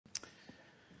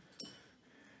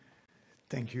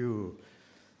Thank you,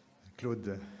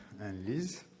 Claude and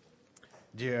Liz.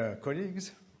 Dear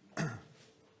colleagues,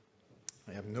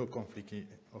 I have no conflict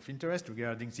of interest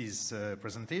regarding this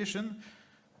presentation.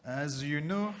 As you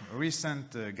know,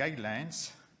 recent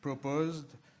guidelines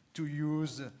proposed to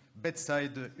use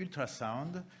bedside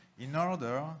ultrasound in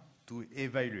order to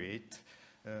evaluate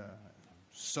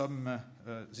the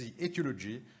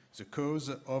etiology, the cause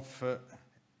of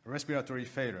respiratory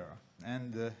failure.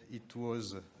 And it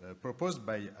was proposed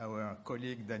by our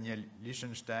colleague Daniel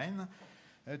Lichtenstein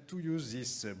to use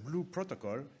this blue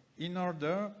protocol in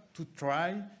order to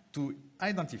try to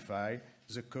identify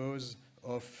the cause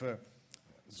of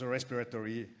the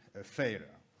respiratory failure.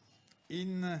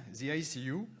 In the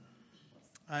ICU,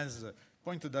 as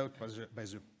pointed out by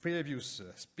the previous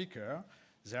speaker,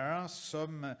 there are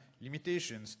some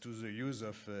limitations to the use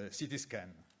of CT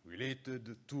scan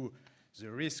related to the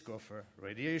risk of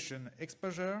radiation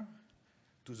exposure,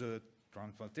 to the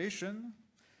transplantation.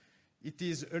 It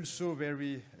is also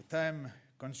very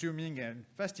time-consuming and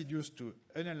fastidious to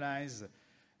analyze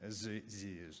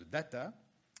the data.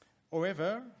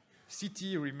 However,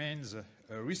 CT remains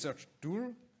a research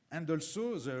tool and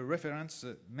also the reference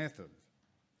method.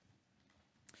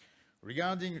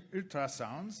 Regarding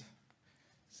ultrasounds,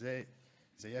 they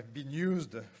have been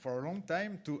used for a long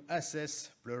time to assess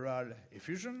pleural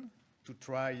effusion, to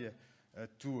try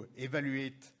to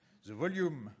evaluate the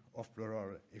volume of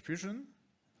pleural effusion,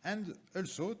 and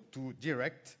also to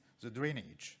direct the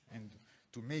drainage and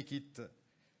to make it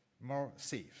more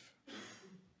safe.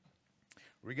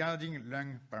 Regarding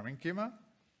lung parenchyma,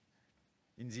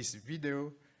 in this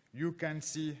video, you can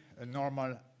see a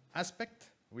normal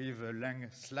aspect with a lung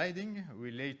sliding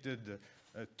related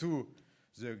to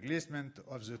the glazement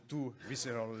of the two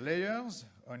visceral layers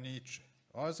on each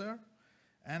other,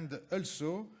 and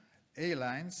also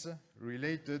A-lines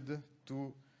related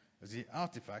to the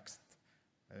artifacts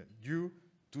due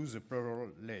to the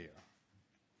pleural layer.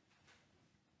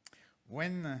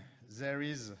 When there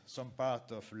is some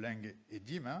part of lung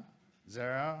edema,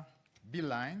 there are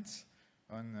B-lines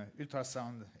on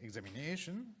ultrasound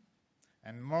examination,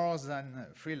 and more than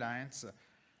 3 lines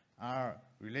are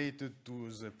related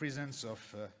to the presence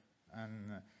of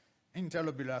an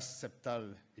interlobular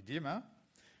septal edema.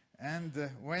 And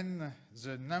when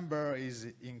the number is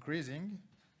increasing,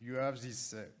 you have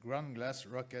this ground glass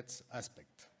rockets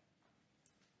aspect.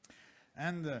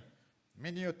 And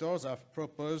many authors have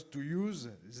proposed to use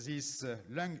this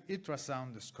lung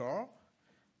ultrasound score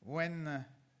when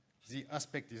the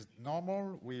aspect is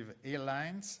normal with A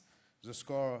lines, the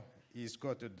score is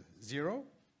quoted 0.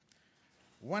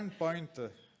 1 point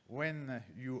when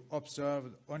you observe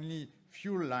only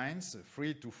few lines,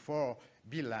 3 to 4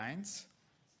 B lines.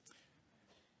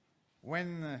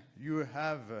 When you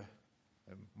have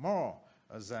more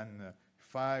than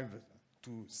 5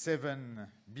 to 7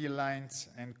 B lines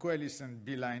and coalescent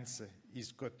B lines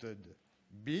is quoted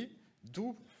B,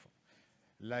 do,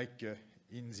 like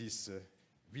in this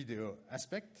video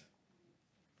aspect,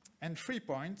 and 3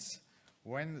 points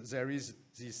when there is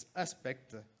this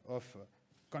aspect of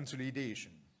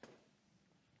consolidation.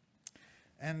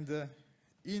 And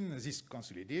in this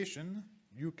consolidation,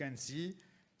 you can see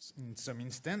in some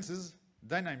instances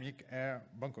dynamic air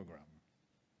bronchogram.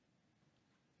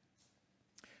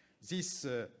 This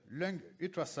lung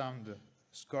ultrasound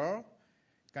score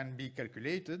can be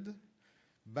calculated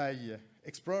by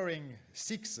exploring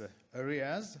 6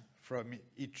 areas from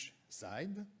each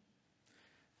side,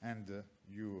 and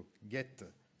you get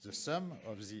the sum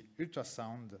of the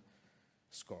ultrasound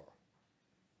score.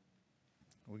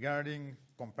 Regarding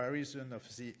comparison of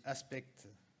the aspect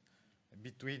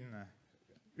between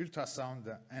ultrasound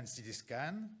and CT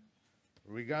scan,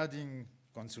 regarding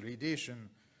consolidation,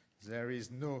 there is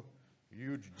no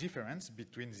huge difference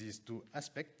between these two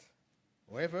aspects.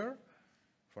 However,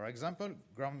 for example,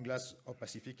 ground glass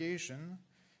opacification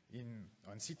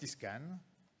on CT scan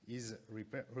is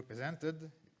represented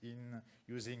in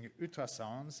using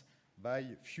ultrasounds by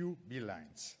few B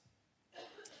lines.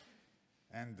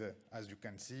 And as you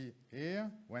can see here,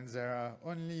 when there are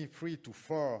only 3 to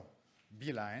 4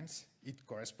 B lines, it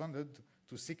corresponded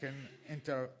to second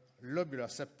interlobular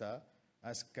septa,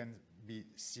 as can be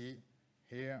seen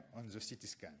here on the CT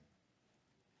scan.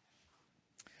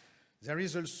 There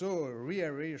is also a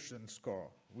re-aeration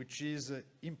score, which is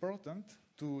important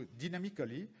to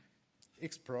dynamically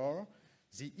explore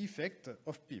the effect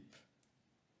of PEEP.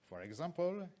 For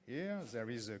example, here there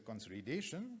is a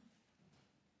consolidation,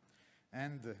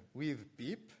 and with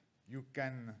PEEP you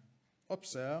can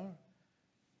observe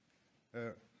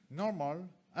a normal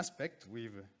aspect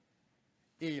with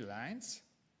A lines.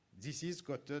 This is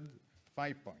quoted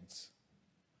 5 points.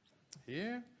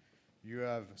 Here you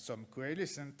have some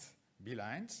coalescent B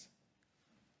lines.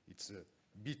 It's a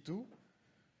B2,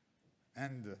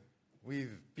 and with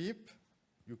PIP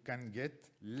you can get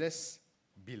less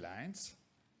B lines,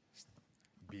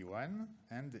 B1,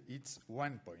 and it's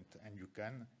 1 point, and you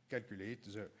can calculate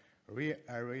the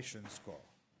re-aeration score.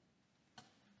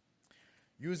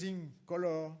 Using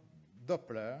color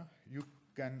Doppler, you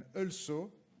can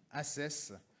also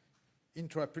assess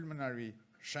intrapulmonary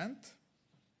shunt,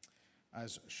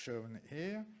 as shown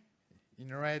here.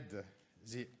 In red,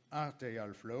 the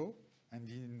arterial flow, and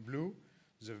in blue,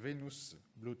 the venous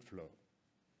blood flow.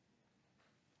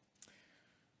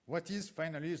 What is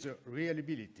finally the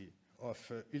reliability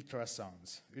of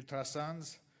ultrasounds?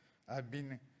 Ultrasounds have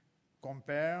been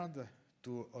compared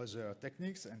to other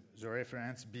techniques, and the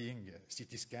reference being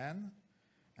CT scan,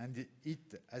 and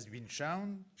it has been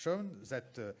shown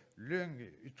that lung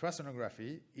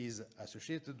ultrasonography is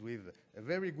associated with a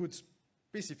very good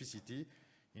specificity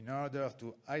in order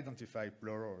to identify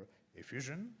pleural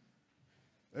effusion,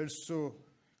 also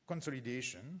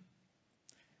consolidation,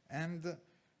 and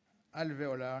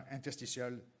alveolar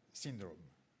interstitial syndrome.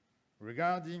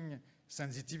 Regarding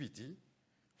sensitivity,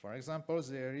 for example,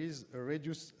 there is a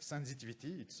reduced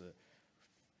sensitivity. It's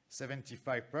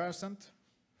 75%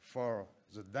 for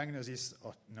the diagnosis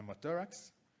of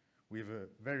pneumothorax with a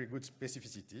very good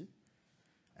specificity.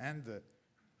 And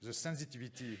the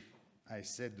sensitivity, I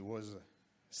said, was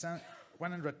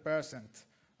 100%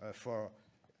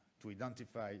 to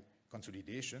identify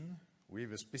consolidation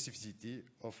with a specificity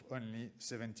of only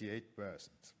 78%.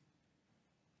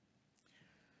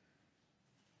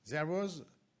 There was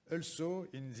also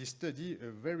in this study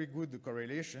a very good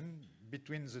correlation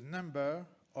between the number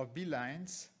of B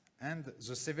lines and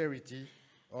the severity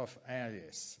of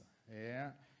ARDS.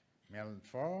 Here, mild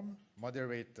form,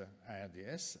 moderate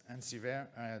ARDS, and severe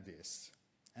ARDS.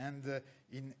 And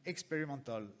in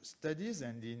experimental studies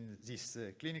and in this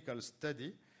clinical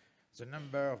study, the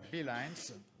number of B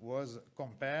lines was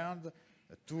compared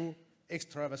to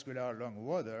extravascular lung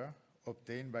water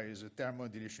obtained by the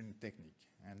thermodilation technique.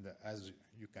 And as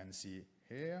you can see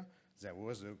here, there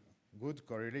was a good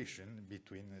correlation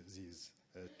between these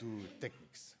two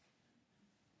techniques.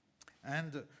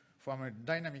 And from a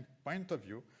dynamic point of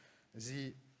view,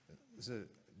 the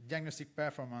diagnostic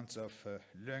performance of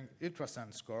lung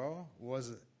ultrasound score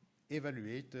was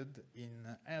evaluated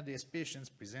in ARDS patients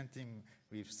presenting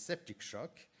with septic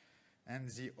shock, and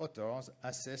the authors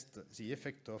assessed the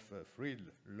effect of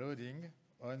fluid loading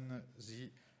on the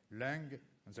lung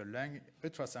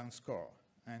ultrasound score.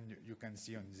 And you can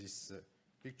see on this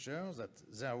picture that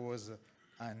there was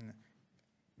an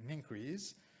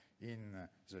increase in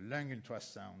the lung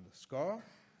ultrasound score,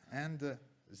 and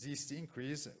this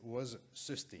increase was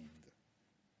sustained.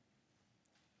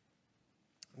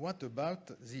 What about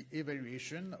the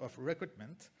evaluation of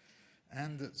recruitment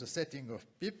and the setting of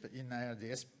PIP in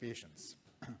ARDS patients?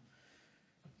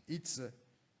 It's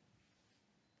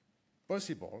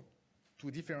possible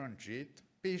to differentiate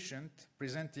patients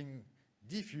presenting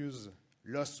diffuse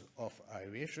loss of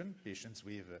aeration, patients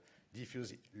with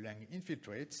diffuse lung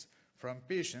infiltrates, from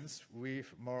patients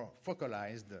with more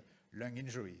focalized lung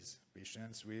injuries,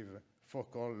 patients with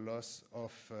focal loss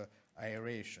of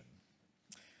aeration.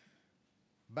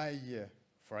 By,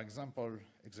 for example,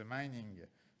 examining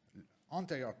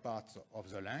anterior parts of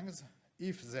the lungs,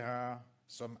 if there are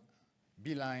some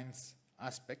B-lines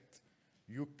aspect,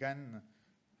 you can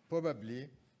probably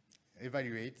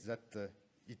evaluate that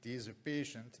it is a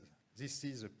patient, this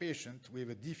is a patient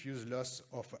with a diffuse loss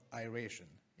of aeration.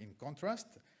 In contrast,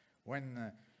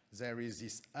 when there is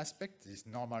this aspect, this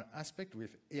normal aspect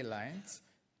with A-lines,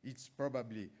 it's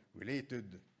probably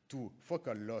related to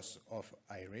focal loss of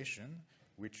aeration,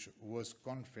 which was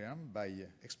confirmed by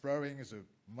exploring the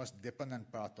most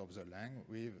dependent part of the lung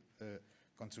with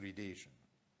consolidation.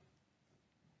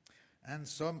 And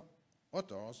some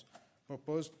authors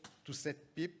proposed to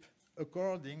set PIP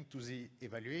according to the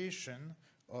evaluation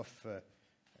of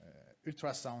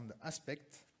ultrasound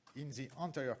aspect in the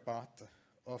anterior part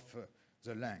of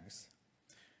the lungs.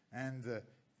 And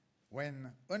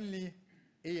when only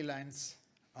A-lines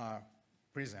are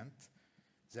present,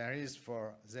 there is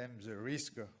for them the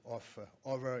risk of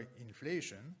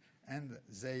overinflation, and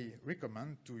they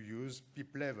recommend to use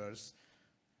PIP levels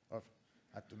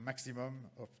at a maximum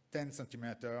of 10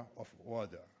 centimeters of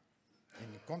water.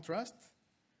 In contrast,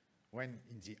 when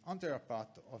in the anterior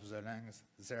part of the lungs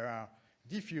there are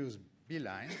diffuse B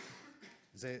lines,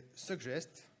 they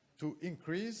suggest to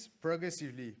increase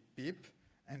progressively PIP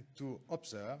and to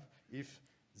observe if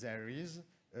there is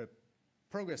a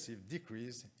progressive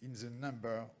decrease in the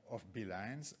number of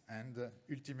B-lines and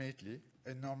ultimately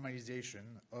a normalization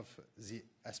of the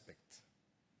aspect.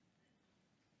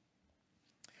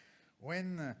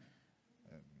 When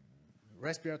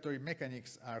respiratory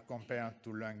mechanics are compared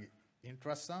to lung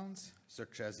ultrasounds,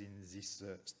 such as in this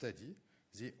study,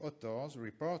 the authors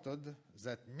reported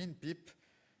that mean PEEP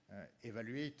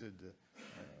evaluated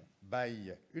by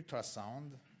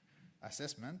ultrasound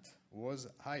assessment was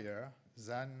higher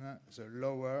than the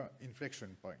lower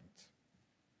inflection point.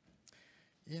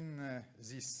 In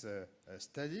this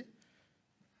study,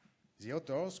 the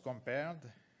authors compared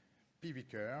PV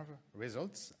curve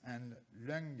results and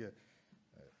lung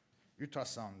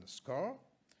ultrasound score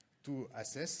to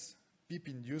assess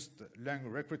PEEP-induced lung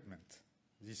recruitment.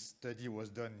 This study was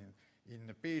done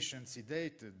in patients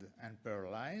sedated and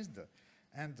paralyzed,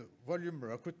 and volume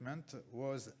recruitment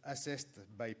was assessed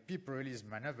by PEEP release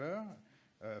maneuver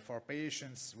for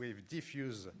patients with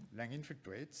diffuse lung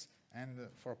infiltrates and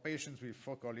for patients with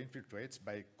focal infiltrates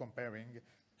by comparing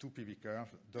two PV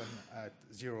curves done at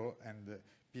 0 and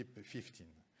PEEP 15.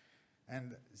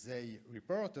 And they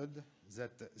reported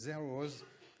that there was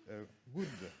a good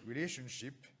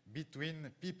relationship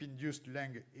between PEEP-induced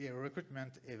lung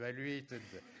recruitment evaluated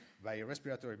by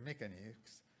respiratory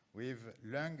mechanics with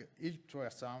lung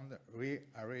ultrasound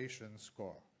re-aeration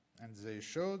score. And they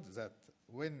showed that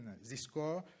when this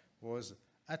score was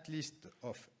at least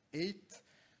of 8,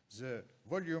 the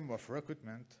volume of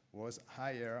recruitment was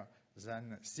higher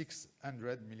than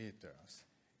 600 milliliters.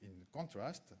 In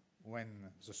contrast, when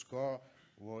the score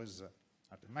was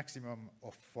at a maximum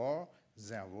of 4,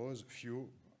 there was few,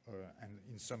 and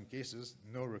in some cases,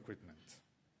 no recruitment.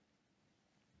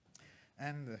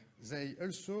 And they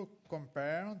also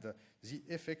compared the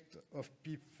effect of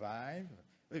PEEP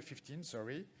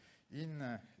 15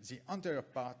 in the anterior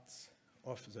part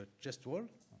of the chest wall,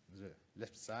 the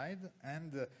left side,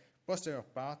 and the posterior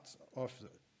part of the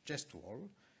chest wall,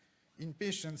 in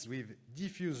patients with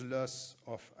diffuse loss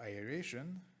of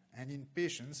aeration and in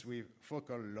patients with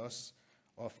focal loss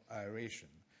of aeration.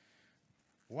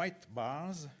 White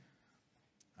bars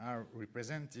are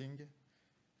representing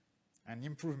an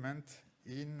improvement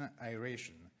in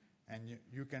aeration. And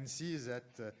you can see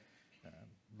that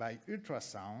by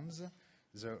ultrasounds,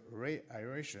 the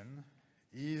re-aeration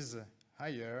is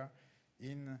higher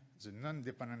in the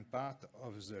non-dependent part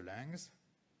of the lungs,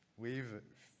 with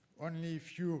only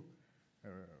few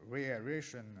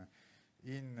re-aeration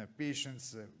in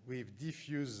patients with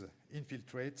diffuse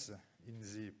infiltrates in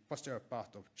the posterior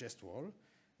part of chest wall,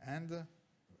 and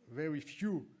very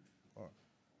few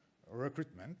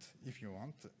recruitment, if you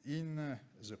want, in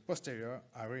the posterior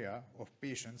area of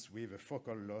patients with a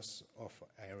focal loss of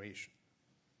aeration.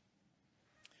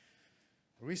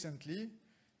 Recently,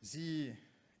 the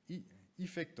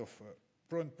effect of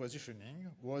prone positioning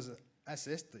was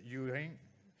assessed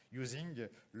using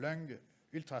lung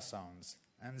ultrasounds,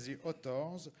 and the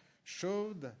authors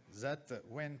showed that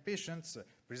when patients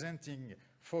presenting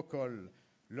focal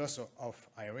loss of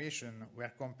aeration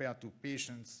were compared to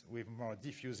patients with more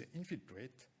diffuse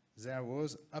infiltrate, there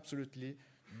was absolutely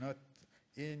not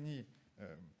any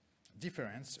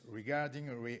difference regarding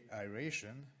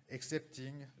re-aeration,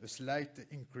 excepting a slight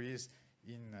increase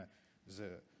in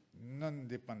the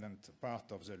non-dependent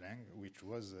part of the lung, which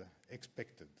was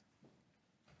expected.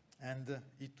 And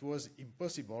it was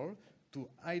impossible to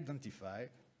identify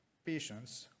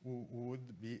patients who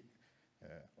would be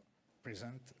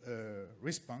present a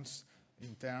response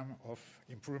in terms of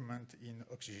improvement in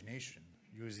oxygenation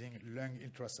using lung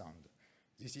ultrasound.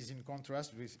 This is in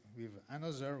contrast with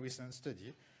another recent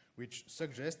study which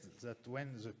suggests that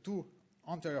when the two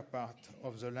anterior parts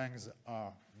of the lungs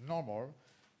are normal,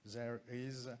 there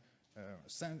is a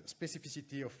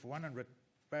specificity of 100%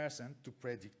 to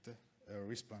predict a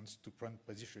response to prone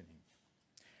positioning.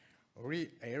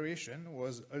 Re-aeration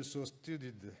was also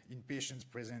studied in patients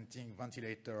presenting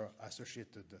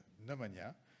ventilator-associated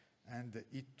pneumonia, and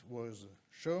it was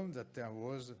shown that there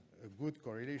was a good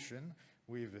correlation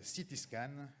with CT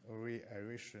scan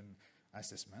re-aeration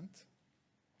assessment.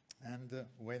 And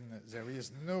when there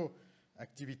is no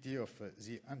activity of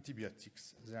the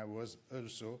antibiotics, there was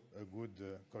also a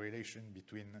good correlation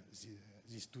between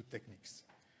these two techniques.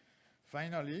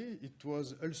 Finally, it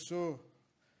is also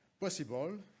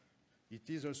possible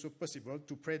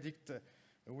to predict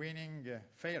winning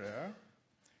failure.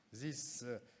 This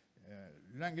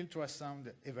lung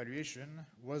ultrasound evaluation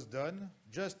was done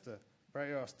just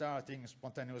prior starting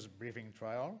spontaneous breathing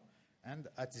trial and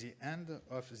at the end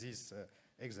of this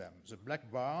exam. The black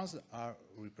bars are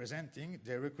representing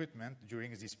the recruitment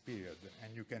during this period,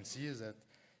 and you can see that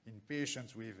in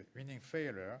patients with winning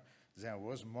failure, there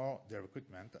was more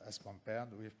recruitment as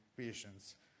compared with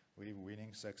patients with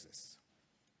winning success.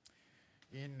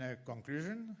 In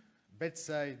conclusion,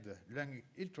 bedside lung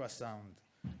ultrasound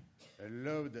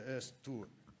allowed us to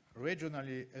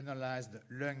regionally analyze the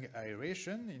lung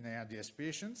aeration in ARDS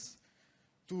patients,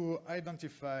 to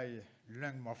identify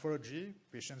lung morphology,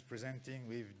 patients presenting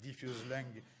with diffuse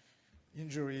lung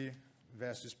injury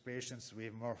versus patients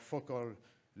with more focal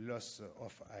loss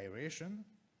of aeration.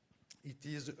 It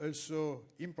is also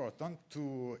important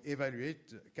to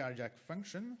evaluate cardiac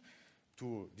function,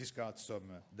 to discard some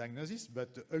diagnosis,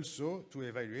 but also to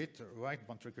evaluate right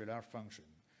ventricular function.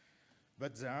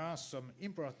 But there are some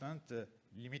important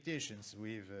limitations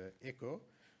with echo.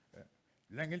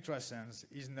 Lung ultrasound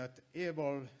is not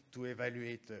able to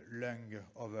evaluate lung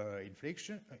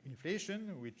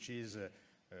overinflation, which is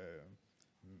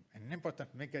an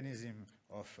important mechanism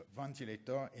of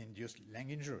ventilator-induced lung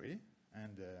injury.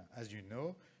 And as you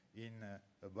know, in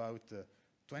about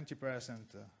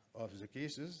 20% of the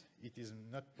cases, it is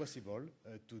not possible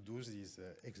to do this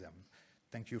exam.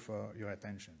 Thank you for your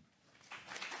attention.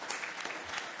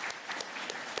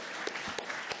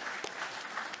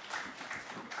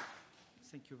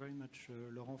 Thank you very much,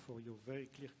 Laurent, for your very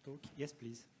clear talk. Yes,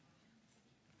 please.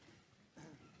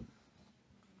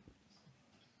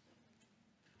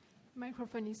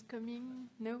 Microphone is coming.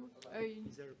 No?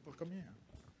 Is there a Come here.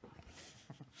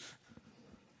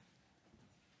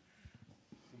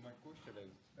 So my question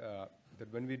is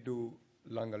that when we do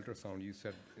lung ultrasound, you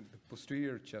said in the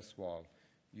posterior chest wall,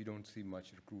 you don't see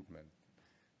much recruitment.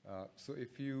 So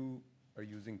if you are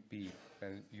using PEEP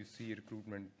and you see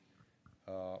recruitment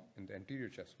in the anterior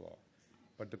chest wall,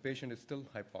 but the patient is still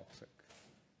hypoxic,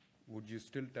 would you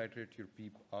still titrate your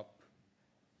PEEP up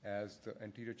as the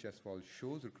anterior chest wall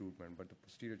shows recruitment, but the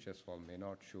posterior chest wall may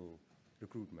not show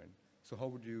recruitment? So how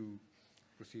would you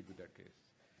proceed with that case?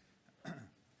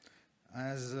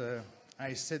 As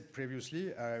I said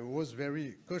previously, I was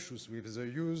very cautious with the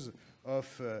use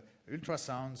of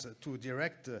ultrasounds to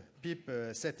direct PEEP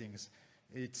settings.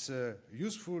 It's a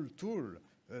useful tool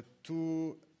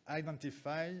to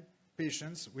identify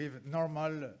patients with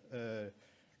normal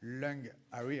lung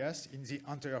areas in the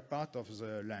anterior part of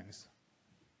the lungs,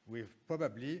 with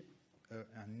probably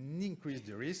an increased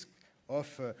risk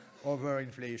of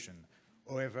overinflation.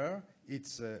 However,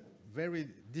 it's very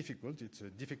difficult, it's a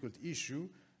difficult issue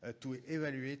to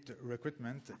evaluate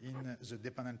recruitment in the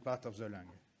dependent part of the lung.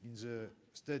 In the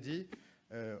study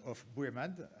of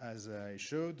Bouemad, as I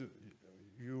showed,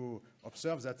 you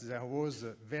observe that there was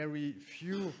very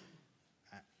few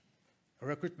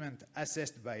recruitment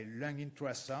assessed by lung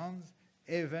ultrasound,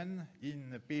 even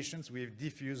in patients with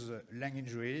diffuse lung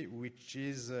injury, which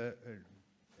is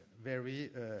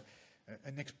very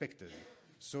unexpected.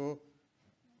 So,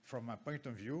 from my point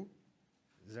of view,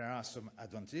 there are some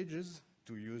advantages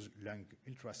to use lung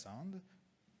ultrasound,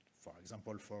 for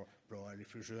example, for pleural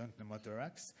effusion,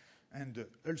 pneumothorax, and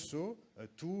also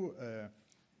to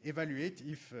evaluate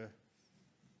if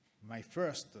my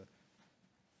first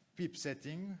PEEP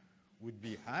setting would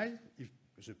be high, if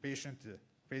the patient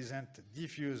present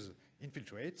diffuse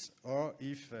infiltrates, or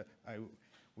if I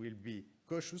will be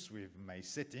cautious with my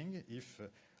setting if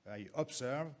I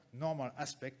observe normal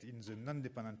aspect in the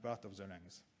non-dependent part of the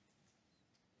lungs.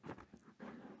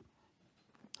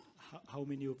 How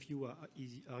many of you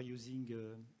are using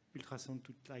ultrasound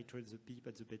to titrate the PEEP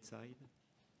at the bedside?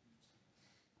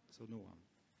 So no one.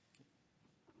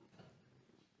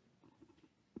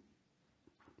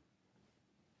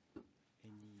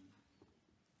 Okay.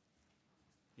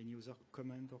 Any other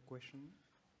comment or question?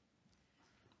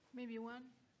 Maybe one,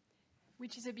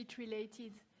 which is a bit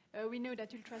related. We know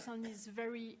that ultrasound is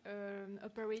very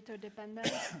operator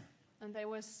dependent, and I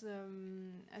was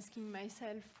asking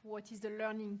myself, what is the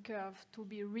learning curve to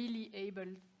be really able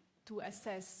to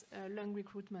assess lung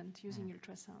recruitment using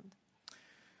ultrasound?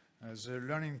 The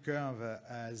learning curve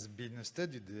has been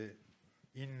studied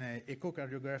in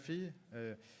echocardiography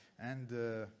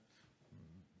and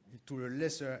to a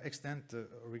lesser extent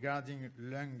regarding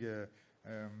lung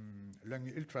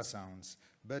ultrasounds,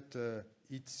 but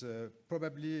it's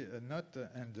probably not,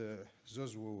 and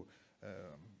those who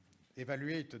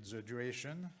evaluated the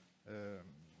duration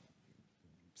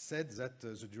said that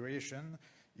the duration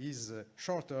is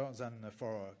shorter than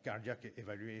for cardiac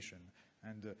evaluation.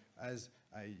 And as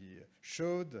I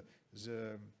showed,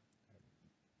 the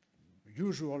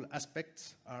usual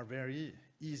aspects are very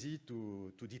easy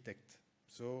to detect.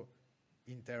 So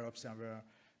inter-observer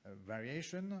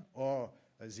variation or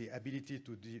the ability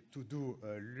to do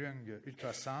lung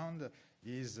ultrasound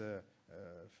is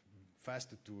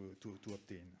fast to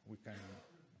obtain.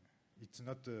 It's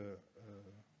not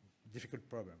difficult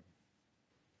problem.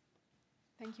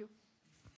 Thank you.